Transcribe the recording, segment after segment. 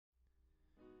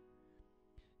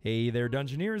Hey there,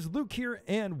 Dungeoneers, Luke here,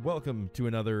 and welcome to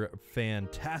another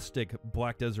fantastic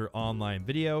Black Desert Online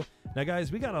video. Now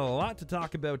guys, we got a lot to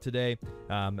talk about today.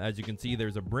 As you can see,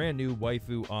 there's a brand new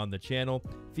waifu on the channel.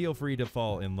 Feel free to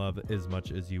fall in love as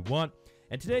much as you want.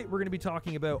 And today we're going to be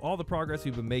talking about all the progress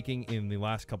we've been making in the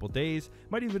last couple days.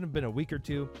 Might even have been a week or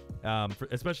two,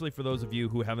 especially for those of you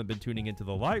who haven't been tuning into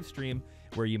the live stream,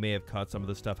 where you may have caught some of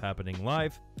the stuff happening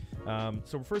live.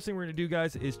 So the first thing we're going to do,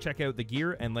 guys, is check out the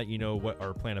gear and let you know what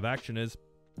our plan of action is.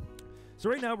 So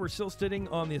right now we're still sitting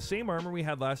on the same armor we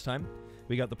had last time.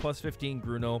 We got the plus 15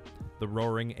 Gruno, the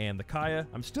Roaring, and the Kaya.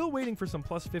 I'm still waiting for some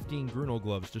plus 15 Gruno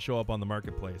gloves to show up on the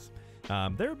marketplace.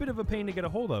 They're a bit of a pain to get a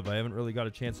hold of. I haven't really got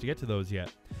a chance to get to those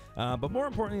yet. But more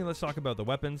importantly, let's talk about the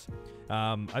weapons.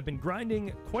 I've been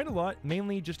grinding quite a lot,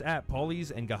 mainly just at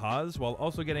Polys and Gahaz, while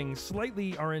also getting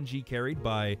slightly RNG carried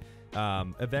by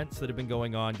events that have been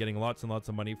going on, getting lots and lots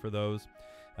of money for those.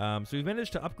 So we've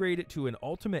managed to upgrade it to an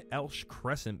Ultimate Elsh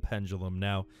Crescent Pendulum.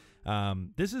 Now,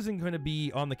 this isn't going to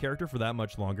be on the character for that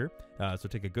much longer, so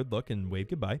take a good look and wave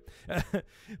goodbye.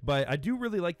 But I do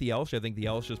really like the Elsh. I think the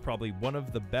Elsh is probably one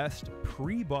of the best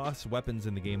pre-boss weapons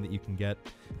in the game that you can get.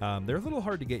 They're a little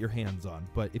hard to get your hands on,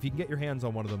 but if you can get your hands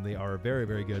on one of them, they are very,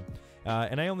 very good.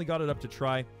 And I only got it up to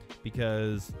try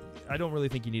because I don't really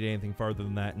think you need anything farther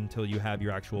than that until you have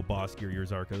your actual boss gear, your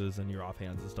Zarkas and your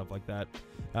offhands and stuff like that.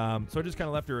 So I just kind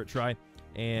of left her at try,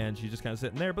 and she's just kind of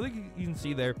sitting there. But like you can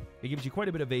see there, it gives you quite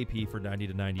a bit of AP for 90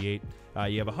 to 98.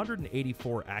 You have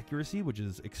 184 accuracy, which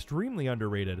is extremely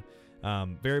underrated.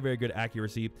 Very, very good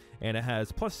accuracy. And it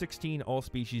has plus 16 all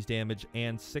species damage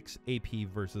and 6 AP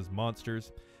versus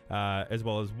monsters, as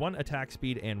well as 1 attack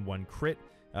speed and 1 crit,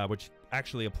 which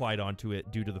actually applied onto it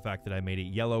due to the fact that I made it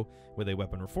yellow with a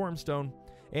weapon reform stone.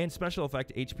 And special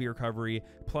effect HP recovery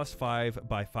plus 5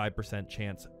 by 5%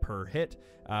 chance per hit,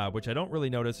 which I don't really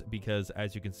notice because,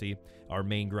 as you can see, our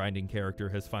main grinding character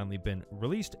has finally been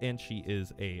released, and she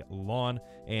is a Lawn,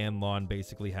 and Lawn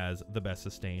basically has the best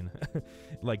sustain,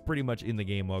 like pretty much in the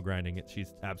game while grinding it.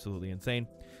 She's absolutely insane.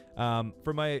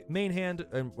 For my main hand,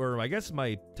 or I guess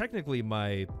technically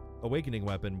my awakening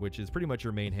weapon, which is pretty much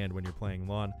your main hand when you're playing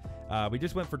Lawn, we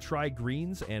just went for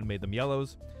tri-greens and made them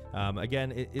yellows.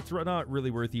 Again, it's not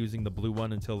really worth using the blue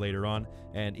one until later on,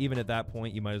 and even at that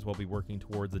point you might as well be working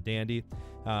towards a dandy.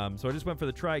 So I just went for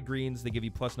the tri-greens. They give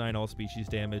you plus 9 all species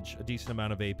damage, a decent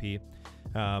amount of AP.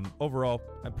 Overall,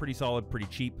 I'm pretty solid, pretty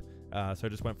cheap. So I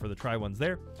just went for the try ones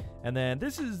there. And then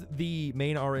this is the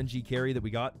main RNG carry that we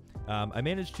got. I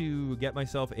managed to get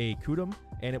myself a Kudum,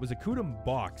 and it was a Kudum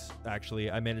box,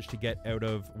 actually. I managed to get out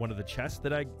of one of the chests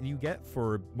that you get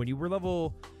for when you were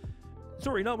level...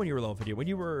 Sorry, not when you were level 50. When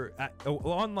you were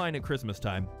online at Christmas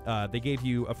time, they gave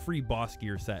you a free boss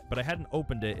gear set, but I hadn't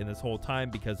opened it in this whole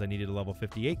time because I needed a level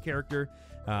 58 character.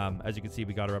 As you can see,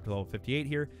 we got her up to level 58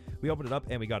 here. We opened it up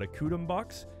and we got a Kudum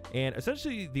box, and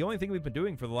essentially the only thing we've been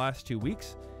doing for the last 2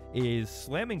 weeks is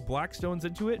slamming black stones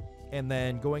into it and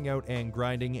then going out and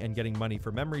grinding and getting money for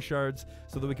memory shards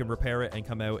so that we can repair it and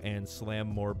come out and slam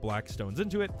more black stones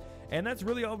into it. And that's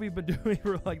really all we've been doing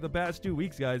for like the past 2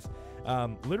 weeks, guys.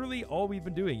 Literally all we've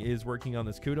been doing is working on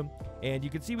this Kudum, and you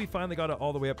can see we finally got it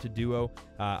all the way up to duo.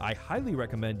 I highly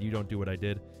recommend you don't do what I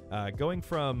did. Going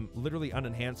from literally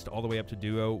unenhanced all the way up to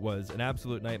duo was an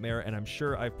absolute nightmare, and I'm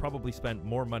sure I've probably spent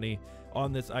more money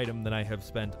on this item than I have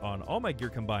spent on all my gear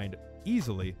combined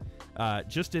easily,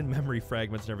 just in memory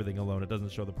fragments and everything alone. It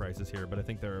doesn't show the prices here, but I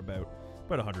think they're about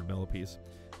 100 mil a piece.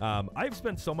 I've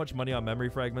spent so much money on memory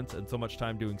fragments and so much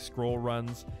time doing scroll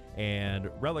runs and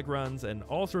relic runs and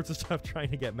all sorts of stuff trying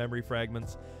to get memory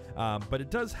fragments, but it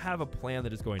does have a plan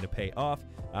that is going to pay off.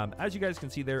 As you guys can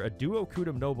see there, a duo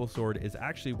Kudum Noble Sword is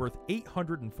actually worth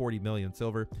 840 million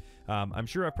silver. I'm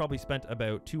sure I've probably spent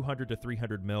about 200 to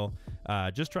 300 mil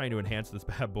just trying to enhance this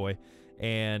bad boy,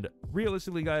 and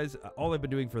realistically, guys, all I've been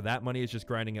doing for that money is just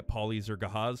grinding at Polys or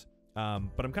Gahaz.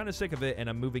 But I'm kind of sick of it, and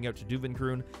I'm moving out to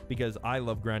Duvencrune because I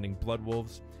love grinding Blood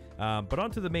Wolves. But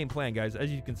onto the main plan, guys.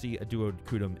 As you can see, a duo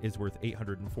Kudum is worth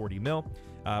 840 mil.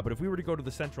 But if we were to go to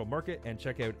the central market and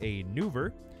check out a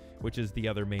Nuver, which is the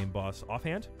other main boss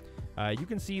offhand, you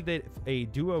can see that a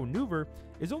duo Nuver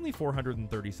is only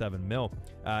 437 mil,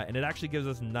 and it actually gives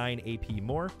us 9 AP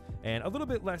more and a little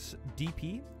bit less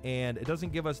DP, and it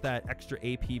doesn't give us that extra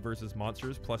AP versus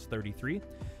monsters plus 33.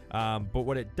 But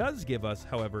what it does give us,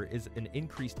 however, is an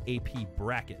increased AP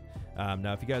bracket.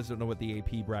 Now, if you guys don't know what the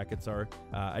AP brackets are,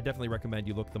 I definitely recommend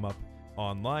you look them up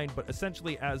online, but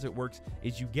essentially as it works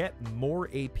is you get more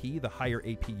AP the higher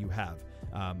AP you have,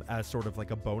 as sort of like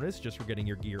a bonus just for getting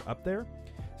your gear up there.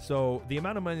 So the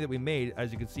amount of money that we made,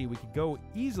 as you can see, we could go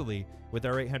easily with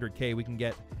our 800k. We can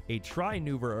get a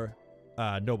tri-Nuver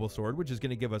Noble Sword, which is going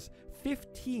to give us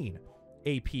 15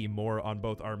 AP more on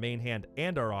both our main hand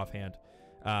and our offhand,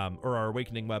 or our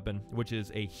Awakening Weapon, which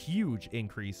is a huge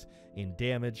increase in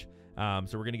damage.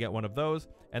 So we're going to get one of those,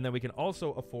 and then we can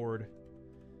also afford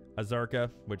a Zarka,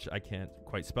 which I can't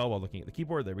quite spell while looking at the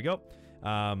keyboard. There we go.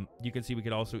 You can see we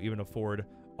could also even afford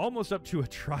almost up to a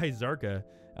Tri-Zarka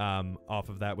off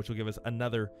of that, which will give us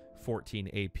another 14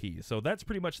 AP. So that's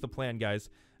pretty much the plan, guys.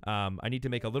 I need to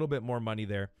make a little bit more money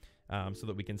there so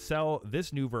that we can sell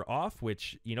this Nuver off,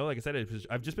 which, you know, like I said,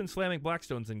 I've just been slamming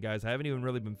Blackstones in, guys. I haven't even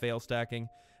really been fail stacking.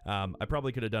 I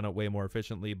probably could have done it way more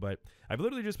efficiently, but I've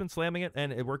literally just been slamming it,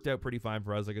 and it worked out pretty fine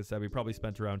for us. Like I said, we probably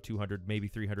spent around 200, maybe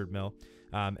 300 mil,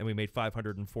 and we made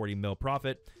 540 mil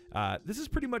profit. This is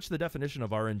pretty much the definition of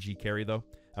RNG carry, though.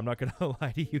 I'm not going to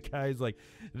lie to you guys. Like,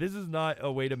 this is not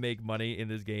a way to make money in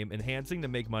this game. Enhancing to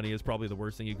make money is probably the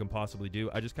worst thing you can possibly do.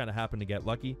 I just kind of happen to get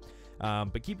lucky.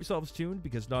 But keep yourselves tuned,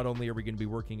 because not only are we going to be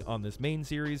working on this main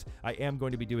series, I am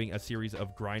going to be doing a series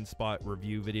of grind spot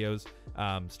review videos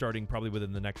starting probably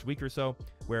within the next week or so,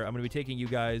 where I'm going to be taking you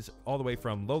guys all the way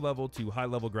from low level to high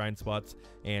level grind spots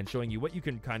and showing you what you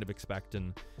can kind of expect,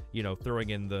 and, you know, throwing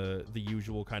in the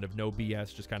usual kind of no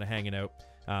BS, just kind of hanging out.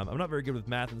 I'm not very good with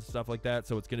math and stuff like that,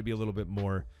 so it's going to be a little bit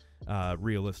more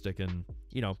realistic and,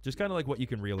 you know, just kind of like what you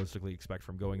can realistically expect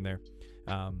from going there.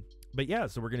 But yeah,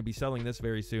 so we're going to be selling this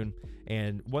very soon,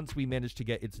 and once we manage to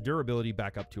get its durability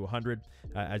back up to 100,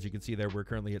 as you can see there, we're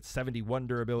currently at 71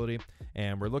 durability,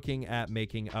 and we're looking at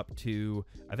making up to,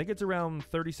 I think it's around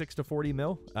 36 to 40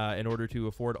 mil in order to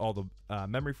afford all the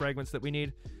memory fragments that we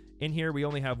need. In here, we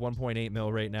only have 1.8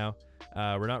 mil right now.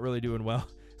 We're not really doing well,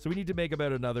 so we need to make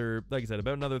about another, like I said,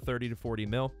 about another 30 to 40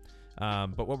 mil.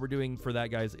 But what we're doing for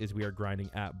that, guys, is we are grinding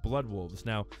at Blood Wolves.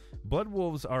 Now, Blood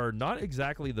Wolves are not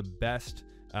exactly the best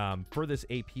for this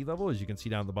AP level. As you can see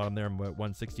down at the bottom there, I'm at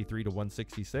 163 to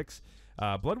 166.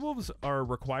 Blood Wolves are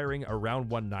requiring around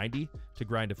 190 to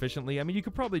grind efficiently. I mean, you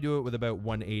could probably do it with about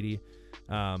 180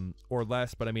 or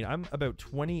less, but I mean, I'm about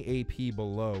 20 AP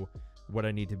below what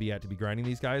I need to be at to be grinding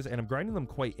these guys, and I'm grinding them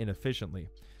quite inefficiently.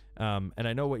 And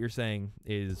I know what you're saying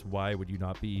is, why would you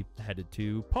not be headed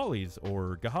to Polly's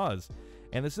or Gahaz?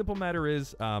 And the simple matter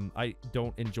is, I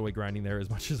don't enjoy grinding there as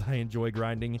much as I enjoy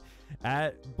grinding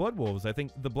at Blood Wolves. I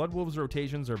think the Blood Wolves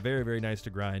rotations are very, very nice to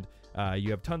grind.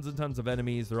 You have tons and tons of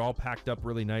enemies. They're all packed up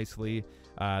really nicely.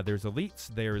 There's elites.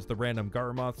 There's the random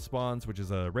Garmoth spawns, which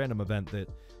is a random event that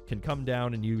can come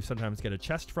down, and you sometimes get a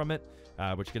chest from it,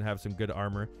 which can have some good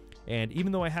armor. And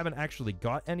even though I haven't actually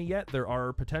got any yet, there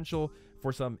are potential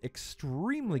for some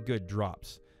extremely good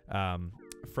drops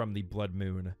from the Blood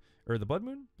Moon. Or the Blood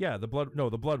Moon? Yeah, the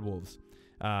Blood Wolves.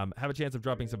 Have a chance of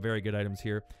dropping some very good items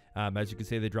here. As you can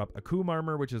see, they drop Akum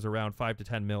armor, which is around 5 to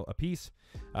 10 mil a piece.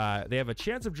 They have a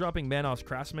chance of dropping Manos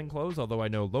Craftsman clothes, although I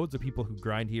know loads of people who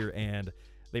grind here and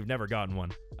they've never gotten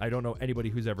one. I don't know anybody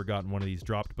who's ever gotten one of these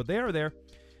dropped, but they are there.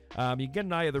 You can get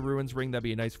an Eye of the Ruins ring. That'd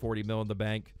be a nice 40 mil in the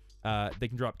bank. They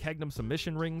can drop Kegnum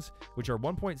Submission rings, which are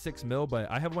 1.6 mil, but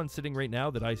I have one sitting right now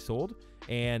that I sold,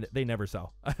 and they never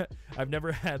sell. I've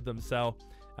never had them sell.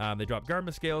 They drop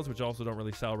Garma Scales, which also don't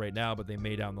really sell right now, but they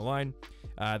may down the line.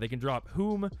 They can drop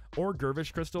Whom or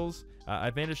Gervish crystals.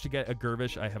 I've managed to get a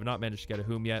Gervish. I have not managed to get a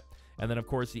Whom yet. And then, of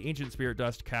course, the Ancient Spirit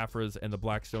Dust, Caphras, and the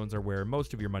Blackstones are where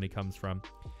most of your money comes from,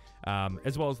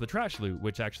 as well as the Trash Loot,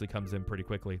 which actually comes in pretty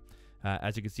quickly.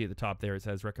 As you can see at the top there, it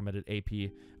says recommended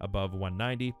AP above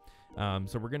 190.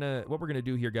 So what we're gonna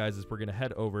do here, guys, is we're gonna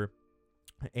head over,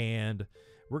 and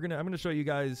I'm gonna show you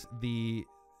guys the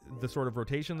sort of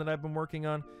rotation that I've been working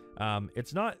on.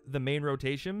 It's not the main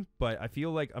rotation, but I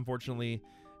feel like, unfortunately,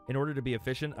 in order to be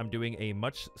efficient, I'm doing a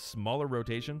much smaller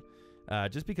rotation,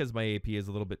 just because my AP is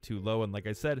a little bit too low. And like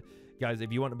I said, guys,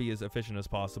 if you want to be as efficient as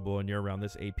possible and you're around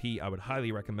this AP, I would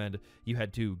highly recommend you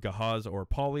head to Gahaz or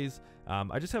Polly's.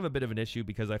 I just have a bit of an issue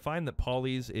because I find that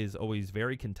Polly's is always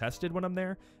very contested when I'm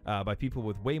there by people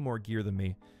with way more gear than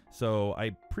me. So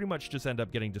I pretty much just end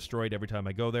up getting destroyed every time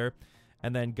I go there.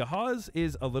 And then Gahaz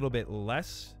is a little bit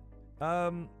less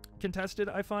contested,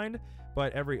 I find.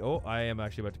 But oh, I am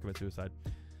actually about to commit suicide.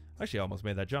 Actually, I almost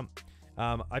made that jump.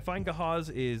 I find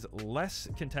Gahaz is less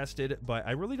contested, but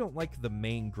I really don't like the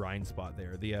main grind spot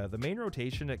there. The main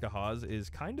rotation at Gahaz is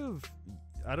kind of,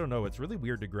 I don't know, it's really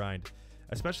weird to grind,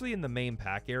 especially in the main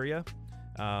pack area.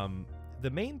 The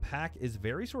main pack is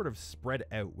very sort of spread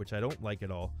out, which I don't like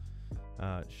at all.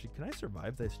 Can I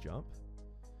survive this jump?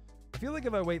 I feel like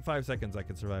if I wait 5 seconds, I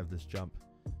can survive this jump.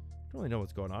 I don't really know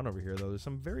what's going on over here, though. There's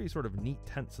some very sort of neat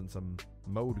tents and some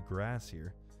mowed grass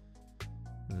here.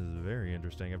 This is very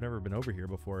interesting. I've never been over here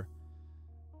before.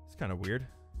 It's kind of weird.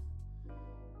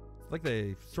 like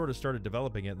they sort of started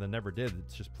developing it and then never did.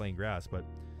 It's just plain grass. But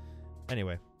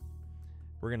anyway,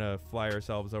 we're going to fly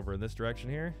ourselves over in this direction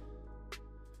here.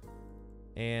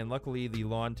 And luckily, the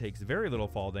lawn takes very little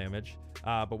fall damage.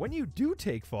 But when you do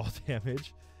take fall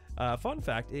damage, fun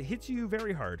fact, it hits you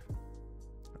very hard.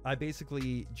 I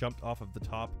basically jumped off of the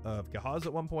top of Gahaz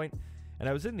at one point, and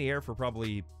I was in the air for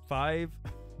probably 5,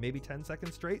 maybe 10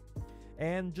 seconds straight,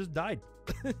 and just died.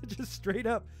 Just straight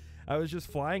up. I was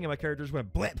just flying, and my character just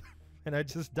went blip, and I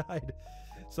just died.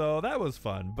 So that was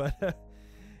fun. But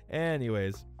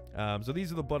anyways, so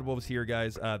these are the blood wolves here,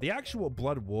 guys. The actual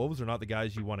blood wolves are not the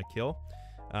guys you want to kill,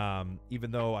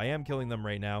 even though I am killing them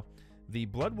right now. The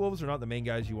blood wolves are not the main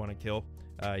guys you want to kill.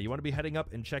 You want to be heading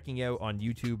up and checking out on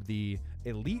YouTube the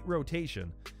elite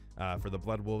rotation for the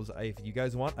blood wolves. If you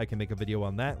guys want, I can make a video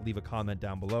on that. Leave a comment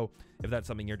down below if that's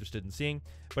something you're interested in seeing.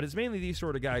 But it's mainly these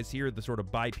sort of guys here, the sort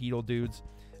of bipedal dudes.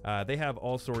 They have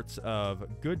all sorts of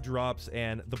good drops,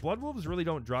 and the blood wolves really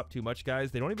don't drop too much,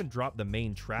 guys. They don't even drop the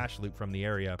main trash loot from the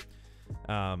area.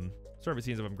 Sorry if it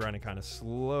seems like I'm grinding kind of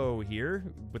slow here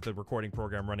with the recording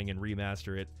program running in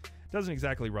remaster. It doesn't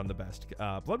exactly run the best.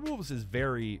 Blood Wolves is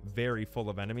very, very full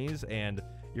of enemies, and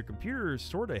your computer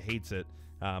sort of hates it.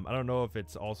 I don't know if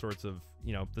it's all sorts of,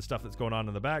 you know, the stuff that's going on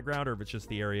in the background, or if it's just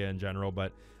the area in general,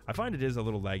 but I find it is a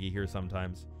little laggy here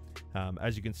sometimes.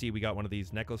 As you can see, we got one of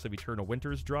these Necklace of Eternal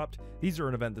Winters dropped. These are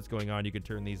an event that's going on. You can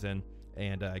turn these in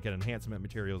and get enhancement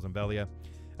materials in Velia.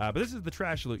 But this is the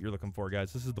trash loot you're looking for,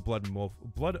 guys. This is the Blood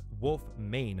Wolf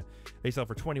main. They sell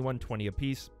for $21.20 a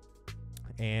piece.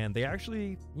 And they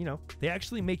actually, you know, they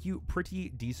actually make you pretty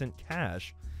decent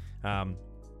cash. I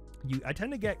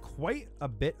tend to get quite a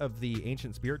bit of the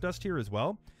Ancient Spirit Dust here as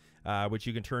well, which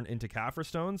you can turn into Kaffir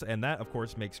Stones, and that, of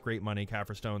course, makes great money.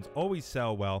 Kaffir Stones always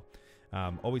sell well,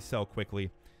 always sell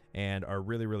quickly, and are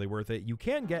really, really worth it. You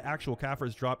can get actual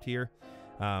Kaffirs dropped here,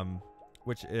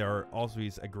 which are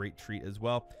always a great treat as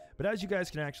well. But as you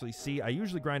guys can actually see, I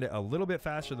usually grind it a little bit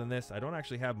faster than this. I don't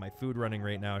actually have my food running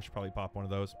right now. I should probably pop one of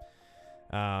those.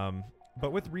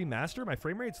 But with remaster, my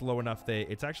frame rate's low enough that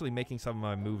it's actually making some of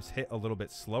my moves hit a little bit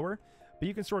slower. But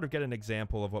you can sort of get an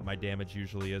example of what my damage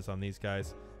usually is on these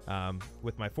guys.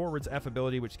 With my forwards F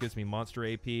ability, which gives me monster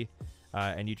AP,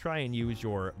 and you try and use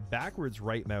your backwards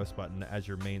right mouse button as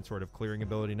your main sort of clearing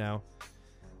ability now.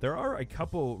 There are a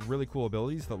couple really cool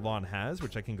abilities that Lawn has,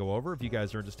 which I can go over if you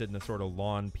guys are interested in a sort of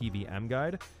Lawn PVM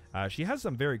guide. She has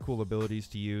some very cool abilities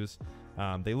to use.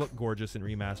 They look gorgeous in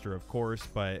remaster, of course,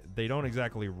 but they don't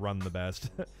exactly run the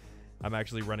best. I'm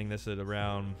actually running this at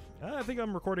around, I think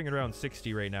I'm recording at around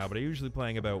 60 right now, but I'm usually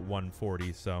playing about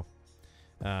 140, so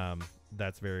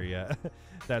that's very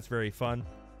that's very fun.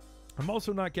 I'm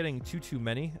also not getting too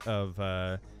many of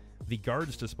the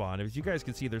guards to spawn. As you guys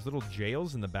can see, there's little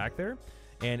jails in the back there.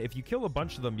 And if you kill a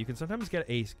bunch of them, you can sometimes get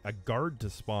a guard to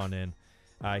spawn in.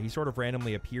 He sort of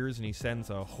randomly appears, and he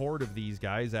sends a horde of these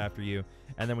guys after you.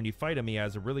 And then when you fight him, he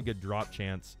has a really good drop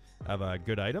chance of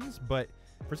good items. But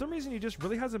for some reason, he just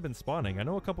really hasn't been spawning. I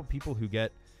know a couple people who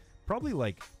get probably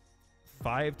like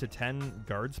 5 to 10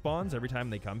 guard spawns every time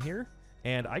they come here.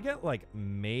 And I get like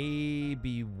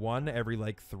maybe 1 every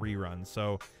like 3 runs.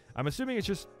 So I'm assuming it's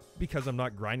just because I'm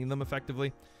not grinding them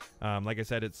effectively. Like I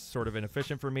said, it's sort of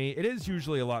inefficient for me. It is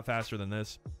usually a lot faster than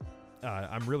this.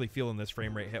 I'm really feeling this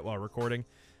frame rate hit while recording.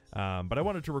 But I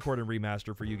wanted to record and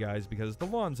remaster for you guys because the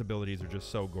Lawn's abilities are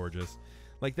just so gorgeous.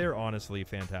 Like, they're honestly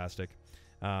fantastic.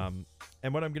 And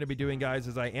what I'm going to be doing, guys,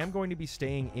 is I am going to be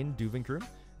staying in Duvencrune.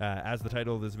 As the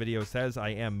title of this video says, I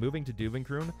am moving to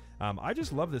Duvencrune. I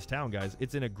just love this town, guys.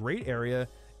 It's in a great area.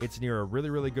 It's near a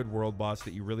really, really good world boss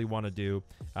that you really want to do.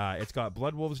 It's got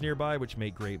blood wolves nearby, which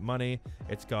make great money.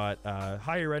 It's got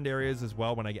higher end areas as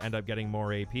well when I end up getting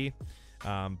more AP.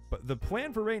 But the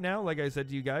plan for right now, like I said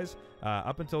to you guys,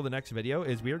 up until the next video,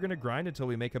 is we are going to grind until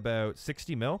we make about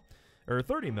 60 mil, or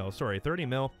 30 mil, sorry, 30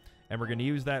 mil. And we're going to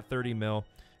use that 30 mil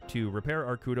to repair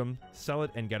our Kutum, sell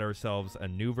it, and get ourselves a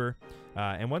Neuver.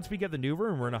 And once we get the Neuver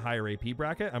and we're in a higher AP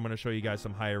bracket, I'm going to show you guys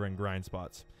some higher end grind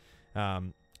spots.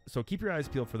 So keep your eyes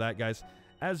peeled for that, guys.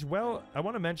 As well, I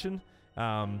want to mention,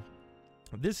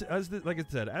 this, like I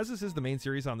said, as this is the main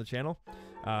series on the channel,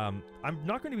 I'm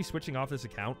not going to be switching off this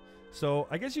account. So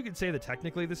I guess you could say that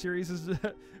technically the series is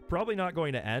probably not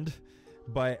going to end,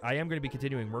 but I am going to be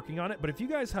continuing working on it. But if you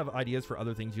guys have ideas for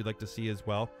other things you'd like to see as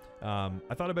well,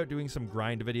 I thought about doing some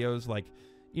grind videos, like,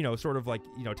 you know, sort of like,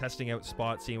 you know, testing out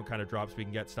spots, seeing what kind of drops we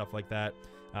can get, stuff like that.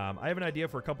 I have an idea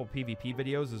for a couple PvP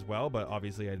videos as well, but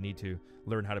obviously I need to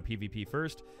learn how to PvP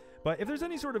first. But if there's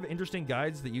any sort of interesting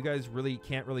guides that you guys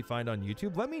can't really find on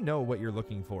YouTube, let me know what you're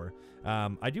looking for.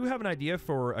 I do have an idea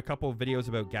for a couple of videos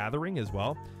about gathering as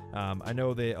well. I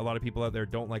know that a lot of people out there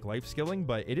don't like life skilling,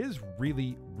 but it is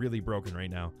really, really broken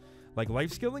right now. Like,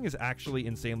 life skilling is actually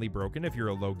insanely broken if you're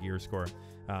a low gear score.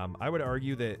 I would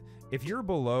argue that if you're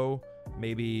below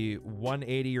maybe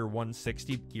 180 or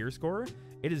 160 gear score,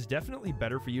 it is definitely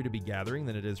better for you to be gathering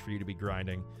than it is for you to be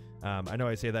grinding. I know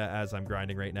I say that as I'm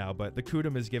grinding right now, but the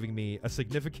Kudum is giving me a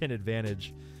significant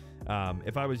advantage.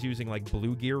 If I was using like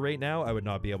blue gear right now, I would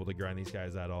not be able to grind these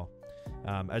guys at all.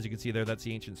 As you can see there, that's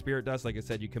the Ancient Spirit Dust. Like I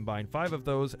said, you combine 5 of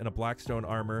those and a Blackstone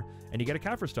armor, and you get a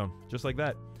Kaffir Stone, just like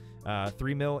that.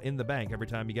 3 mil in the bank every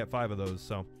time you get 5 of those.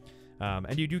 So,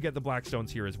 and you do get the Blackstones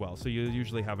here as well, so you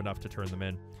usually have enough to turn them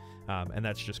in. And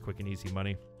that's just quick and easy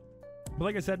money. But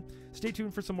like I said, stay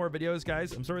tuned for some more videos,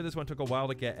 guys. I'm sorry this one took a while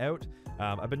to get out.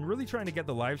 I've been really trying to get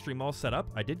the live stream all set up.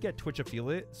 I did get Twitch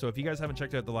affiliate, so if you guys haven't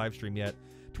checked out the live stream yet,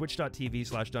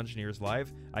 twitch.tv/Dungeoneers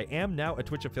live. I am now a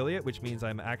Twitch affiliate, which means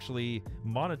I'm actually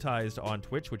monetized on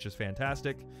Twitch, which is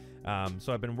fantastic.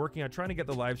 So I've been working on trying to get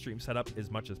the live stream set up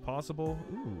as much as possible.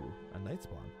 Ooh, a night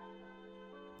spawn.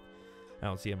 I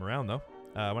don't see him around, though.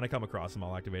 When I come across him,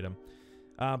 I'll activate him.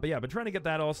 But yeah, I've been trying to get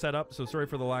that all set up, so sorry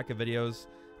for the lack of videos.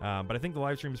 But I think the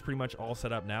live stream is pretty much all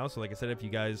set up now. So like I said, if you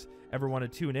guys ever want to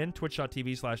tune in,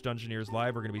 twitch.tv/Dungeoneers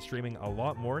live. We're going to be streaming a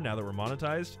lot more now that we're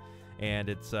monetized. And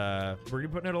it's we're going to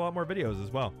be putting out a lot more videos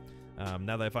as well.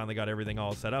 Now that I finally got everything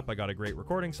all set up, I got a great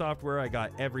recording software. I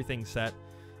got everything set.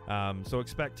 So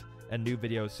expect a new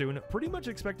video soon. Pretty much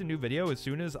expect a new video as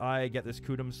soon as I get this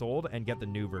Kudum sold and get the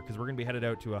Nuver, because we're going to be headed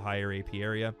out to a higher AP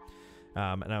area.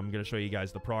 And I'm going to show you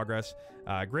guys the progress.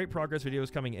 Great progress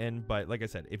videos coming in, but like I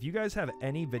said, if you guys have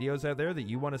any videos out there that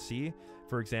you want to see,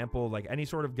 for example, like any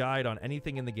sort of guide on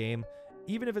anything in the game,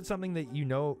 even if it's something that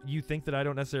you think that I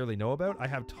don't necessarily know about, I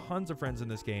have tons of friends in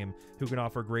this game who can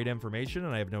offer great information,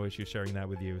 and I have no issue sharing that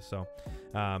with you. So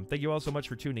thank you all so much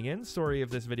for tuning in. Sorry if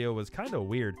this video was kind of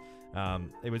weird.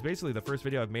 It was basically the first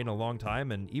video I've made in a long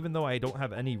time, and even though I don't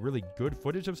have any really good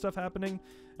footage of stuff happening,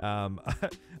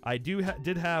 I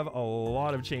did have a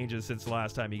lot of changes since the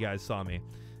last time you guys saw me.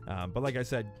 But like I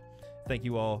said, thank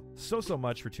you all so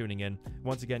much for tuning in.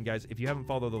 Once again, guys, if you haven't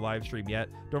followed the live stream yet,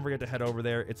 don't forget to head over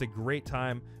there. It's a great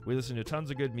time. We listen to tons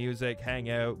of good music, hang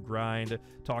out, grind,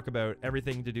 talk about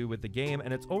everything to do with the game,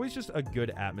 and it's always just a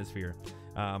good atmosphere.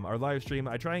 Our live stream,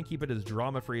 I try and keep it as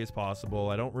drama-free as possible.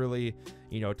 I don't really,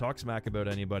 talk smack about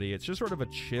anybody. It's just sort of a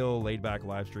chill, laid-back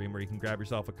live stream where you can grab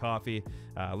yourself a coffee,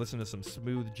 listen to some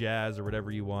smooth jazz or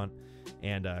whatever you want,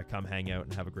 and come hang out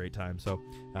and have a great time. So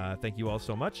thank you all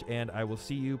so much, and I will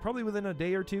see you probably within a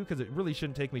day or two, because it really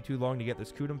shouldn't take me too long to get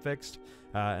this Kudum fixed,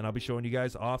 and I'll be showing you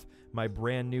guys off my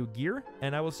brand new gear,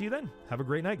 and I will see you then. Have a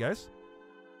great night, guys.